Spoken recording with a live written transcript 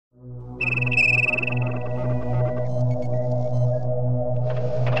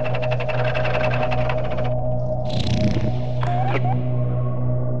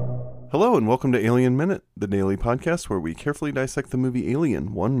and welcome to Alien Minute, the daily podcast where we carefully dissect the movie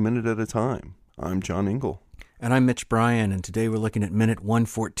Alien 1 minute at a time. I'm John Engel. And I'm Mitch Bryan, and today we're looking at minute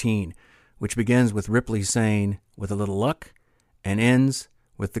 114, which begins with Ripley saying, "with a little luck," and ends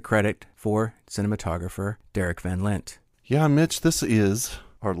with the credit for cinematographer Derek Van Lint. Yeah, Mitch, this is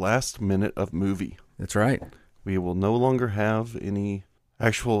our last minute of movie. That's right. We will no longer have any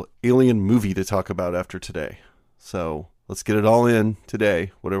actual Alien movie to talk about after today. So let's get it all in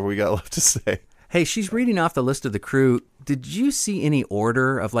today, whatever we got left to say. Hey, she's reading off the list of the crew. Did you see any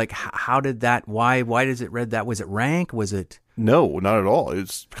order of like, how did that, why does it read that? Was it rank? Was it? No, not at all.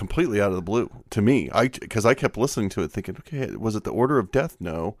 It's completely out of the blue to me. Because I kept listening to it thinking, okay, was it the order of death?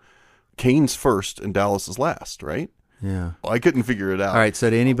 No. Kane's first and Dallas is last, right? Yeah. I couldn't figure it out. All right, so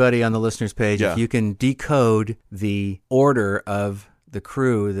to anybody on the listeners page, Yeah. if you can decode the order of the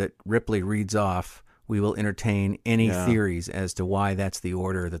crew that Ripley reads off, we will entertain any theories as to why that's the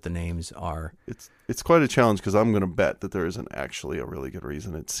order that the names are. It's quite a challenge because I'm going to bet that there isn't actually a really good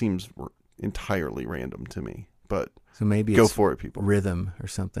reason. It seems entirely random to me, but so maybe go it's for it, people. Rhythm or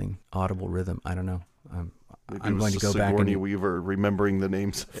something, audible rhythm. I don't know. I'm going to go back Sigourney and Weaver remembering the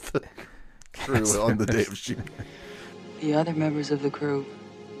names of the crew on the day of shooting. The other members of the crew,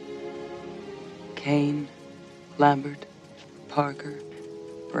 Kane, Lambert, Parker,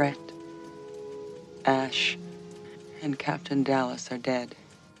 Brett, Ash, and Captain Dallas are dead.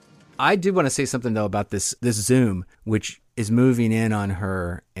 I did want to say something though about this zoom, which is moving in on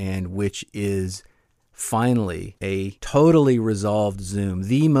her and which is finally a totally resolved zoom,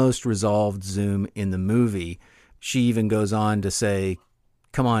 the most resolved zoom in the movie. She even goes on to say,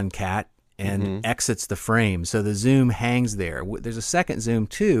 "Come on, Cat," and exits the frame. So the zoom hangs there. There's a second zoom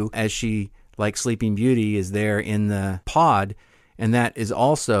too, as she, like Sleeping Beauty, is there in the pod, and that is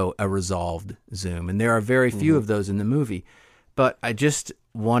also a resolved zoom. And there are very few of those in the movie. But I just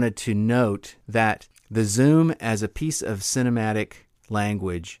wanted to note that the zoom as a piece of cinematic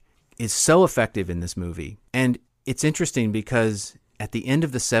language is so effective in this movie. And it's interesting because at the end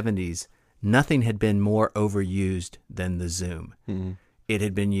of the 70s, nothing had been more overused than the zoom. It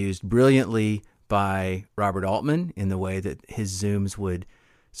had been used brilliantly by Robert Altman in the way that his zooms would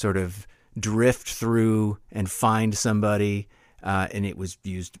sort of drift through and find somebody, and it was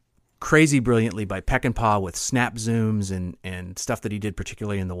used crazy brilliantly by Peckinpah with snap zooms and stuff that he did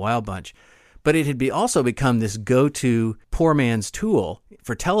particularly in The Wild Bunch. But it had also become this go-to poor man's tool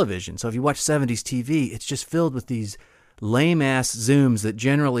for television. So if you watch 70s TV, it's just filled with these lame-ass zooms that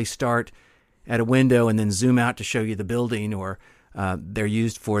generally start at a window and then zoom out to show you the building, or they're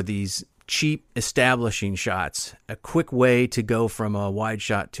used for these cheap establishing shots, a quick way to go from a wide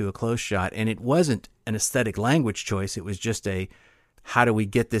shot to a close shot. And it wasn't an aesthetic language choice. It was just how do we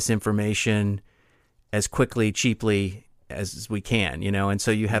get this information as quickly, cheaply as we can, And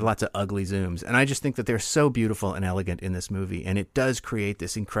so you had lots of ugly zooms. And I just think that they're so beautiful and elegant in this movie. And it does create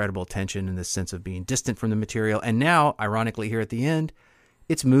this incredible tension and this sense of being distant from the material. And now, ironically, here at the end,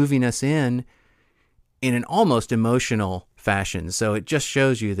 it's moving us in an almost emotional fashion. So it just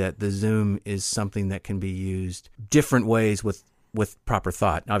shows you that the zoom is something that can be used different ways with proper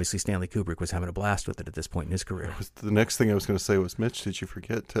thought. Obviously, Stanley Kubrick was having a blast with it at this point in his career. The next thing I was going to say was, Mitch, did you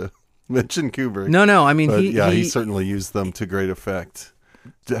forget to mention Kubrick? No. I mean, but he he certainly used them to great effect.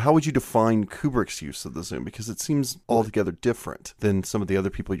 How would you define Kubrick's use of the zoom? Because it seems altogether different than some of the other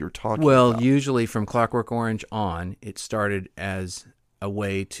people you're talking about. Well, usually from Clockwork Orange on, it started as a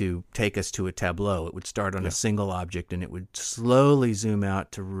way to take us to a tableau. It would start on a single object and it would slowly zoom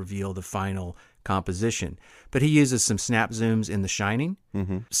out to reveal the final composition. But he uses some snap zooms in The Shining,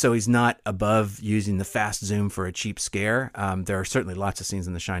 so he's not above using the fast zoom for a cheap scare. There are certainly lots of scenes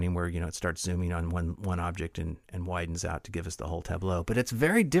in The Shining where it starts zooming on one object and widens out to give us the whole tableau. But it's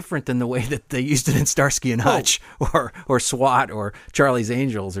very different than the way that they used it in Starsky and Hutch or SWAT or Charlie's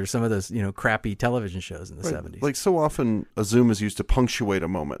Angels or some of those crappy television shows in the 70s. Like so often a zoom is used to punctuate a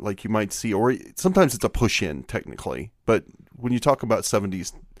moment, like you might see, or sometimes it's a push in technically. But when you talk about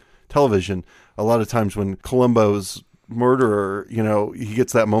 70s television, a lot of times when Columbo's murderer, he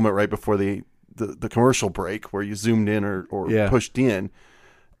gets that moment right before the commercial break where you zoomed in or pushed in.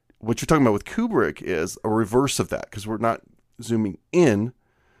 What you're talking about with Kubrick is a reverse of that, because we're not zooming in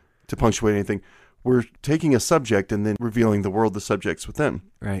to punctuate anything. We're taking a subject and then revealing the world the subject's within.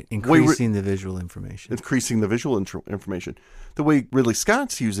 Right, increasing the visual information. Increasing the visual information. The way Ridley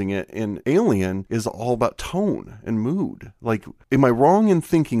Scott's using it in Alien is all about tone and mood. Like, am I wrong in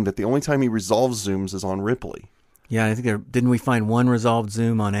thinking that the only time he resolves zooms is on Ripley? Yeah, I think didn't we find one resolved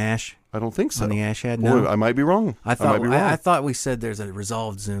zoom on Ash? I don't think so. On the Ash head? No. Boy, I might be wrong. I thought we said there's a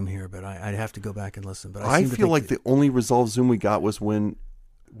resolved zoom here, but I'd have to go back and listen. But I feel like the only resolved zoom we got was when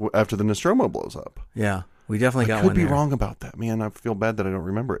after the Nostromo blows up. Yeah, we definitely got I one could be there. wrong about that, man. I feel bad that I don't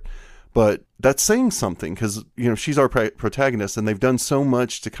remember it. But that's saying something because, she's our protagonist, and they've done so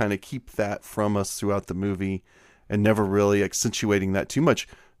much to kind of keep that from us throughout the movie and never really accentuating that too much.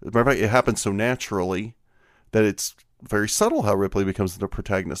 As a matter of fact, it happens so naturally that it's very subtle how Ripley becomes the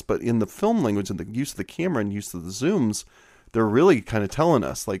protagonist. But in the film language and the use of the camera and use of the zooms, they're really kind of telling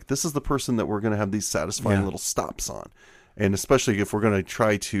us, like, this is the person that we're going to have these satisfying little stops on. And especially if we're going to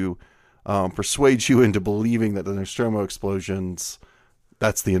try to persuade you into believing that the Nostromo explosions,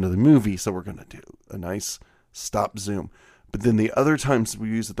 that's the end of the movie. So we're going to do a nice stop zoom. But then the other times we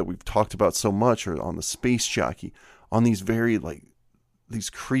use it that we've talked about so much are on the space jockey, on these very, like, these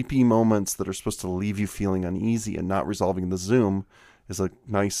creepy moments that are supposed to leave you feeling uneasy, and not resolving the zoom is a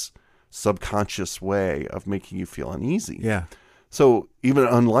nice subconscious way of making you feel uneasy. Yeah. So even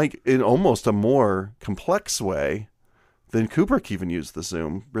unlike in almost a more complex way than Kubrick even used the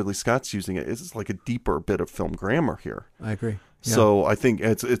zoom, Ridley Scott's using it. It's like a deeper bit of film grammar here. I agree. Yeah. So I think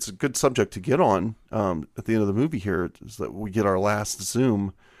it's a good subject to get on at the end of the movie here, is that we get our last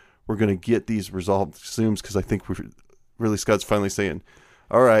zoom. We're going to get these resolved zooms because I think Ridley Scott's finally saying,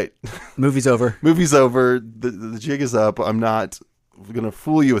 all right, movie's over. Movie's over. The jig is up. I'm not going to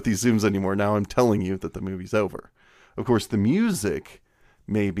fool you with these zooms anymore. Now I'm telling you that the movie's over. Of course, the music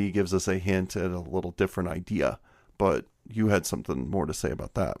maybe gives us a hint at a little different idea, but you had something more to say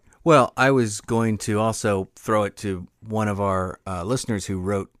about that. Well, I was going to also throw it to one of our listeners who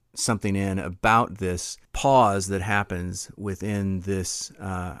wrote something in about this pause that happens within this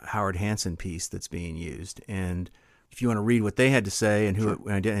Howard Hansen piece that's being used. And if you want to read what they had to say and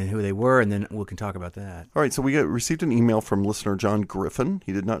who they were, and then we can talk about that. All right, so we received an email from listener John Griffin.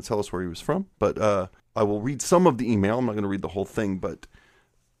 He did not tell us where he was from, but I will read some of the email. I'm not going to read the whole thing, but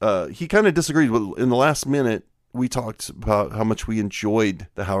he kind of disagreed. In the last minute, we talked about how much we enjoyed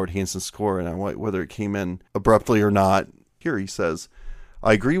the Howard Hansen score and whether it came in abruptly or not. Here he says,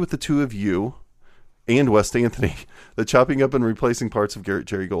 I agree with the two of you and West Anthony that chopping up and replacing parts of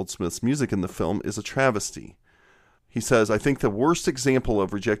Jerry Goldsmith's music in the film is a travesty. He says, I think the worst example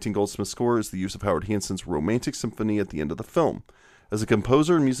of rejecting Goldsmith's score is the use of Howard Hansen's Romantic Symphony at the end of the film. As a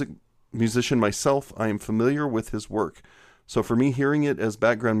composer and musician myself, I am familiar with his work, so for me, hearing it as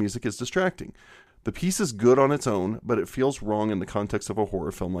background music is distracting. The piece is good on its own, but it feels wrong in the context of a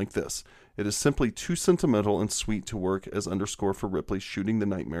horror film like this. It is simply too sentimental and sweet to work as underscore for Ripley shooting the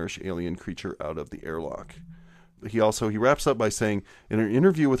nightmarish alien creature out of the airlock. He wraps up by saying, in an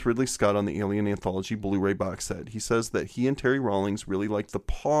interview with Ridley Scott on the Alien Anthology Blu-ray box set, he says that he and Terry Rawlings really liked the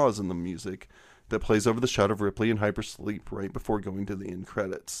pause in the music that plays over the shot of Ripley in hypersleep right before going to the end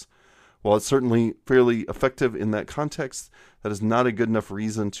credits. While it's certainly fairly effective in that context, that is not a good enough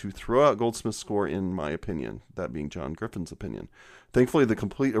reason to throw out Goldsmith's score, in my opinion, that being John Griffin's opinion. Thankfully, the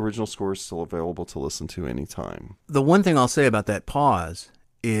complete original score is still available to listen to anytime. The one thing I'll say about that pause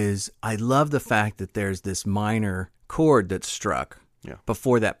is I love the fact that there's this minor chord that's struck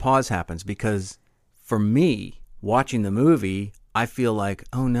before that pause happens, because for me, watching the movie, I feel like,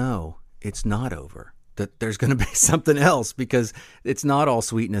 oh no, it's not over. That there's going to be something else, because it's not all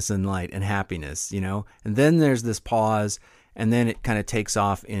sweetness and light and happiness, And then there's this pause, and then it kind of takes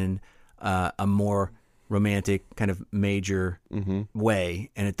off in a more romantic kind of major way,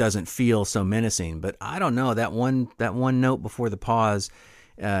 and it doesn't feel so menacing. But I don't know, that one note before the pause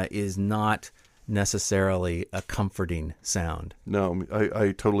is not necessarily a comforting sound. No,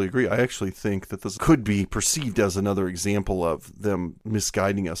 I totally agree. I actually think that this could be perceived as another example of them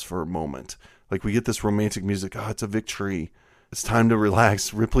misguiding us for a moment. Like, we get this romantic music. Oh, it's a victory. It's time to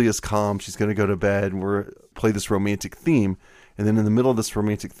relax. Ripley is calm. She's going to go to bed. And we're play this romantic theme. And then in the middle of this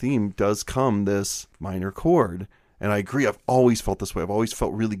romantic theme does come this minor chord. And I agree. I've always felt this way. I've always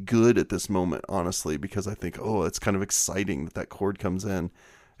felt really good at this moment, honestly, because I think, oh, it's kind of exciting that chord comes in.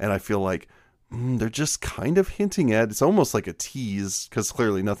 And I feel like they're just kind of hinting at, it's almost like a tease, because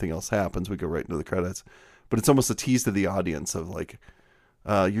clearly nothing else happens. We go right into the credits. But it's almost a tease to the audience of like,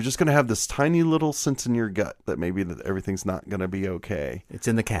 you're just going to have this tiny little sense in your gut that maybe that everything's not going to be okay. It's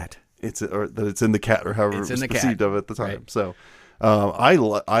in the cat. Or that it's in the cat, or however it was perceived of at the time. Right. So I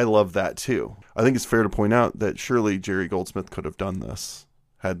love that too. I think it's fair to point out that surely Jerry Goldsmith could have done this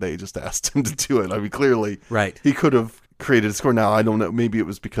had they just asked him to do it. I mean, clearly he could have created a score. Now, I don't know. Maybe it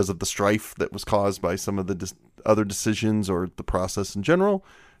was because of the strife that was caused by some of the other decisions or the process in general,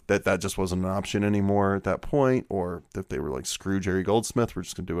 that just wasn't an option anymore at that point, or if they were like, screw Jerry Goldsmith, we're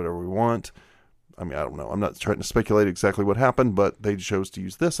just going to do whatever we want. I mean, I don't know. I'm not trying to speculate exactly what happened, but they chose to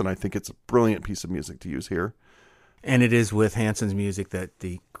use this, and I think it's a brilliant piece of music to use here. And it is with Hansen's music that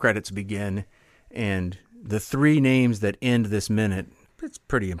the credits begin, and the three names that end this minute it's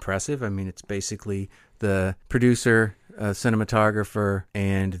pretty impressive. I mean, it's basically the producer, cinematographer,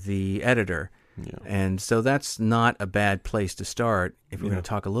 and the editor. Yeah. And so that's not a bad place to start if we're going to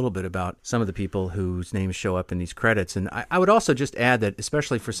talk a little bit about some of the people whose names show up in these credits. And I would also just add that,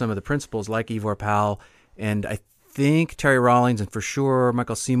 especially for some of the principals like Ivor Powell and I think Terry Rawlings and for sure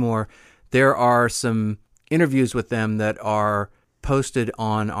Michael Seymour, there are some interviews with them that are posted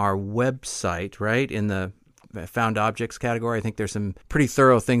on our website, right, in the Found Objects category. I think there's some pretty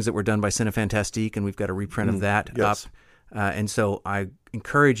thorough things that were done by Cinefantastique, and we've got a reprint of that up. And so I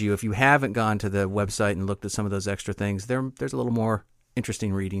encourage you, if you haven't gone to the website and looked at some of those extra things, there's a little more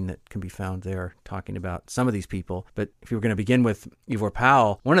interesting reading that can be found there talking about some of these people. But if you were going to begin with Ivor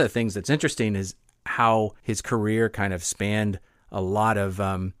Powell, one of the things that's interesting is how his career kind of spanned a lot of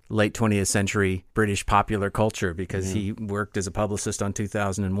late 20th century British popular culture, because he worked as a publicist on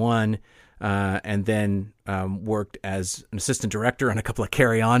 2001 and then worked as an assistant director on a couple of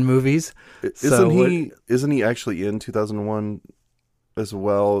Carry On movies. Isn't he actually in 2001 as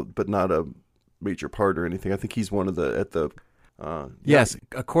well, but not a major part or anything? I think he's one of Yes,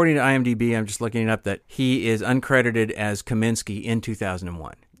 according to IMDb, I'm just looking it up, that he is uncredited as Kaminsky in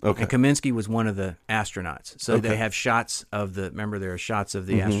 2001. Okay. And Kaminsky was one of the astronauts. So they have shots of remember there are shots of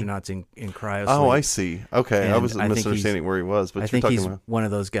the astronauts in cryosleep. Oh, I see. Okay. And I was misunderstanding where he was, but I think he's one of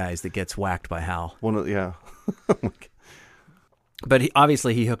those guys that gets whacked by Hal. Yeah. But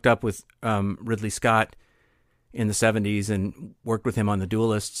obviously he hooked up with Ridley Scott in the 70s and worked with him on The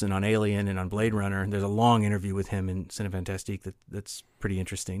Duelists and on Alien and on Blade Runner. And there's a long interview with him in Cinefantastique that's pretty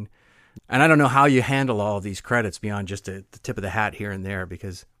interesting. And I don't know how you handle all of these credits beyond just the tip of the hat here and there,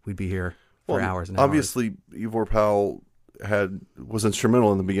 because we'd be here for hours and hours. Obviously, Ivor Powell was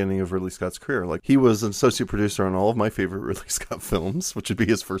instrumental in the beginning of Ridley Scott's career. Like, he was an associate producer on all of my favorite Ridley Scott films, which would be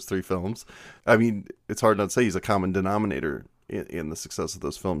his first 3 films. I mean, it's hard not to say he's a common denominator in the success of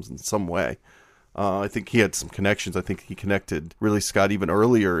those films in some way. I think he had some connections. I think he connected Ridley Scott even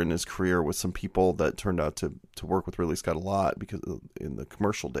earlier in his career with some people that turned out to work with Ridley Scott a lot, because in the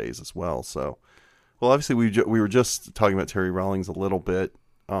commercial days as well. So, well, obviously we were just talking about Terry Rawlings a little bit.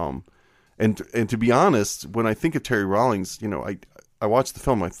 And to be honest, when I think of Terry Rawlings, I watched the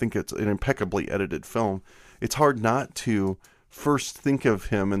film. I think it's an impeccably edited film. It's hard not to first think of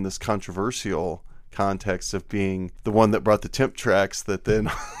him in this controversial context of being the one that brought the temp tracks that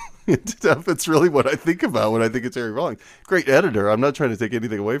then... It's really what I think about when I think of Terry Rawlings. Great editor. I'm not trying to take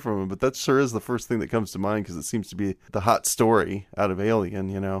anything away from him, but that sure is the first thing that comes to mind, because it seems to be the hot story out of Alien,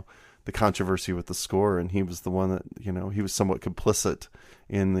 the controversy with the score. And he was the one that, he was somewhat complicit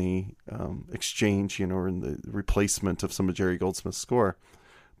in the exchange, or in the replacement of some of Jerry Goldsmith's score.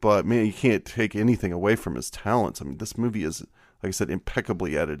 But, man, you can't take anything away from his talents. I mean, this movie is, like I said,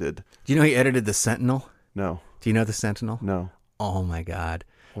 impeccably edited. Do you know he edited The Sentinel? No. Do you know The Sentinel? No. Oh, my God.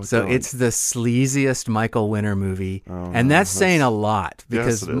 So it's the sleaziest Michael Winner movie, and that's saying a lot,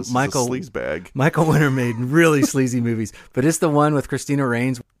 because Michael Winner made really sleazy movies. But it's the one with Christina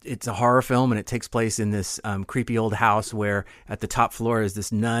Rains. It's a horror film, and it takes place in this creepy old house where at the top floor is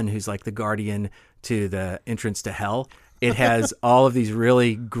this nun who's like the guardian to the entrance to hell. It has all of these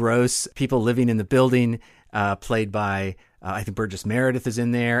really gross people living in the building, played by I think Burgess Meredith is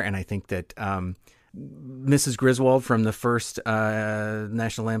in there, and I think that. Mrs. Griswold from the first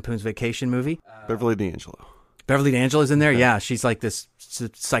National Lampoon's Vacation movie. Beverly D'Angelo. Beverly D'Angelo is in there. Yeah, she's like this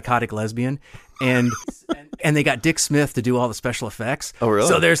psychotic lesbian. And they got Dick Smith to do all the special effects. Oh, really?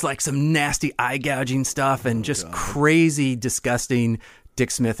 So there's like some nasty eye gouging stuff and just crazy, disgusting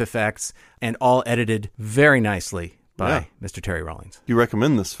Dick Smith effects, and all edited very nicely by Mr. Terry Rawlings. You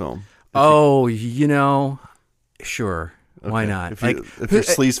recommend this film? Sure. Okay. Why not? If your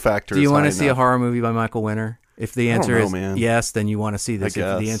sleaze factor is do you want to high see enough. a horror movie by Michael Winner? If the answer is man. yes, then you want to see this. I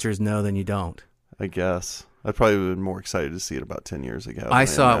guess. If the answer is no, then you don't. I guess. I probably would have been more excited to see it about 10 years ago. I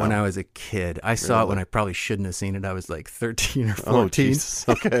saw it when I was a kid. I saw it when I probably shouldn't have seen it. I was like 13 or 14. Oh, Jesus.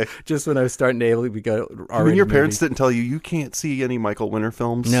 Okay. Just when I was starting to able to go. I mean, your parents didn't tell you can't see any Michael Winner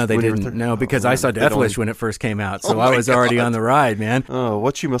films? No, they didn't. No, because I saw Death Wish when it first came out, so I was already on the ride, man. Oh,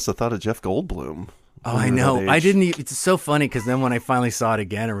 what you must have thought of Jeff Goldblum. Oh, I know. I didn't. It's so funny, because then when I finally saw it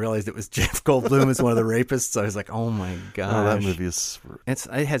again and realized it was Jeff Goldblum as one of the rapists, I was like, "Oh my gosh!" Oh, that movie is. It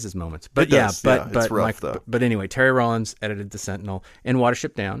has its moments, but it's rough, though. But anyway, Terry Rawlings edited The Sentinel and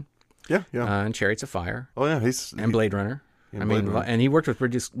Watership Down. Yeah. And Chariots of Fire. Oh yeah, and Blade Runner. Runner. And he worked with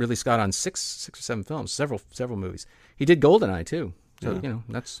Ridley Scott on six or seven films, several movies. He did Goldeneye too. So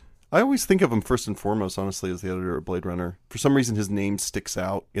that's. I always think of him first and foremost, honestly, as the editor of Blade Runner. For some reason, his name sticks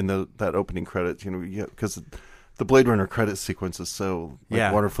out in that opening credit. Because the Blade Runner credit sequence is so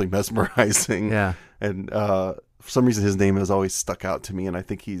wonderfully mesmerizing. Yeah. And For some reason, his name has always stuck out to me, and I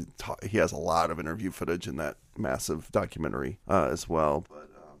think he has a lot of interview footage in that massive documentary as well. But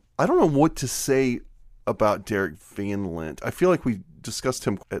I don't know what to say about Derek Van Lint. I feel like we discussed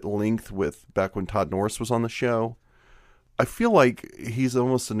him at length back when Todd Norris was on the show. I feel like he's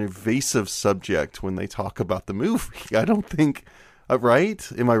almost an evasive subject when they talk about the movie. I don't think,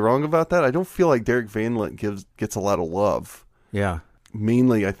 right? Am I wrong about that? I don't feel like Derek Van Lint gets a lot of love. Yeah.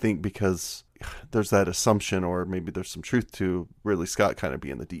 Mainly, I think because there's that assumption, or maybe there's some truth to Ridley Scott kind of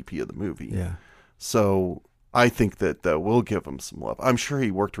being the DP of the movie. Yeah. So I think that we'll give him some love. I'm sure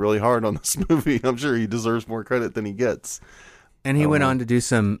he worked really hard on this movie. I'm sure he deserves more credit than he gets. And he went on to do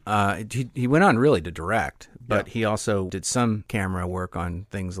some, he went on really to direct, but Yeah. he also did some camera work on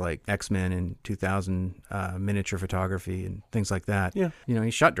things like X-Men in 2000, miniature photography and things like that. Yeah. You know, he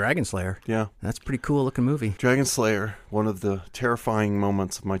shot Dragon Slayer. Yeah. That's a pretty cool looking movie. Dragon Slayer, one of the terrifying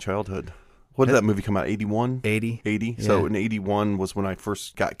moments of my childhood. What did that movie come out? 81? 80. 80. Yeah. So in 81 was when I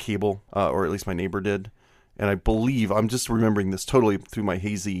first got cable, or at least my neighbor did. And I believe, I'm just remembering this totally through my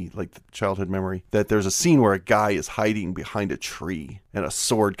hazy childhood memory, that there's a scene where a guy is hiding behind a tree and a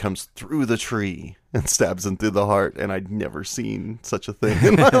sword comes through the tree and stabs him through the heart. And I'd never seen such a thing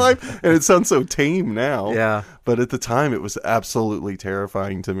in my life. And it sounds so tame now. Yeah. But at the time, it was absolutely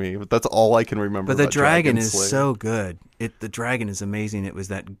terrifying to me. But that's all I can remember. But the about dragon is Slayer. so good. The dragon is amazing. It was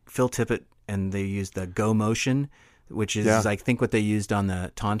that Phil Tippett, and they used the Go Motion, which is, I think, what they used on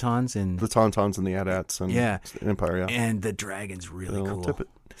the Tauntauns. The Tauntauns and the AT-ATs and Empire, yeah. And the dragon's really cool. Tippett.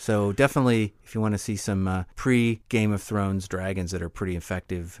 So definitely, if you want to see some pre-Game of Thrones dragons that are pretty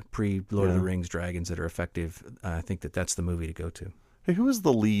effective, pre-Lord of the Rings dragons that are effective, I think that's the movie to go to. Hey, who was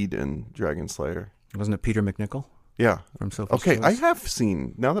the lead in Dragon Slayer? Wasn't it Peter McNichol? Yeah. From Sophie's Okay, Choice? I have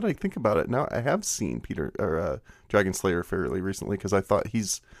seen, now that I think about it, I have seen Dragon Slayer fairly recently, because I thought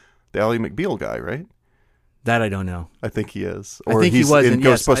he's the Ally McBeal guy, right? That I don't know. I think he is. I Or think he's he was in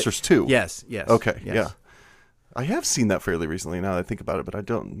yes, Ghostbusters 2. Yes. Okay, yes. yeah. I have seen that fairly recently now that I think about it, but I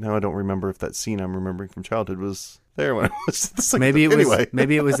don't remember if that scene I'm remembering from childhood was there when I was the second. Maybe it anyway. was.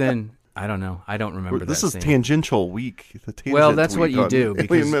 Maybe it was in. I don't know. I don't remember This that is scene. tangential week. Well, that's what you do, Alien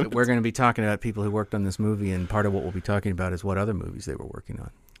because Minute. we're going to be talking about people who worked on this movie, and part of what we'll be talking about is what other movies they were working on.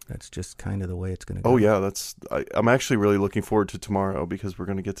 That's just kind of the way it's going to go. Oh yeah, I'm actually really looking forward to tomorrow, because we're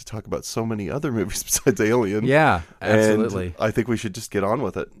going to get to talk about so many other movies besides Alien. Yeah, absolutely. And I think we should just get on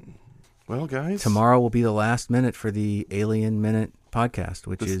with it. Well, guys, Tomorrow will be the last minute for the Alien Minute podcast,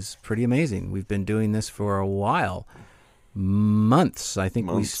 which is pretty amazing. We've been doing this for a while. Months. I think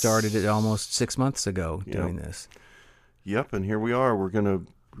we started it almost 6 months ago doing this. Yep, and here we are. We're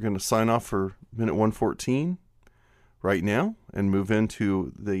gonna sign off for minute 114 right now and move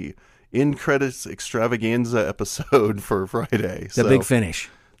into the in credits extravaganza episode for Friday. The big finish.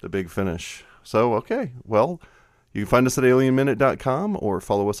 The big finish. So okay, well, you can find us at alienminute.com or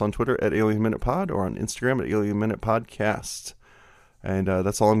follow us on Twitter at alienminutepod or on Instagram at alienminutepodcast. And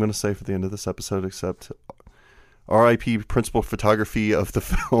that's all I'm going to say for the end of this episode, except RIP principal photography of the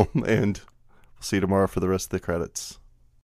film, and we'll see you tomorrow for the rest of the credits.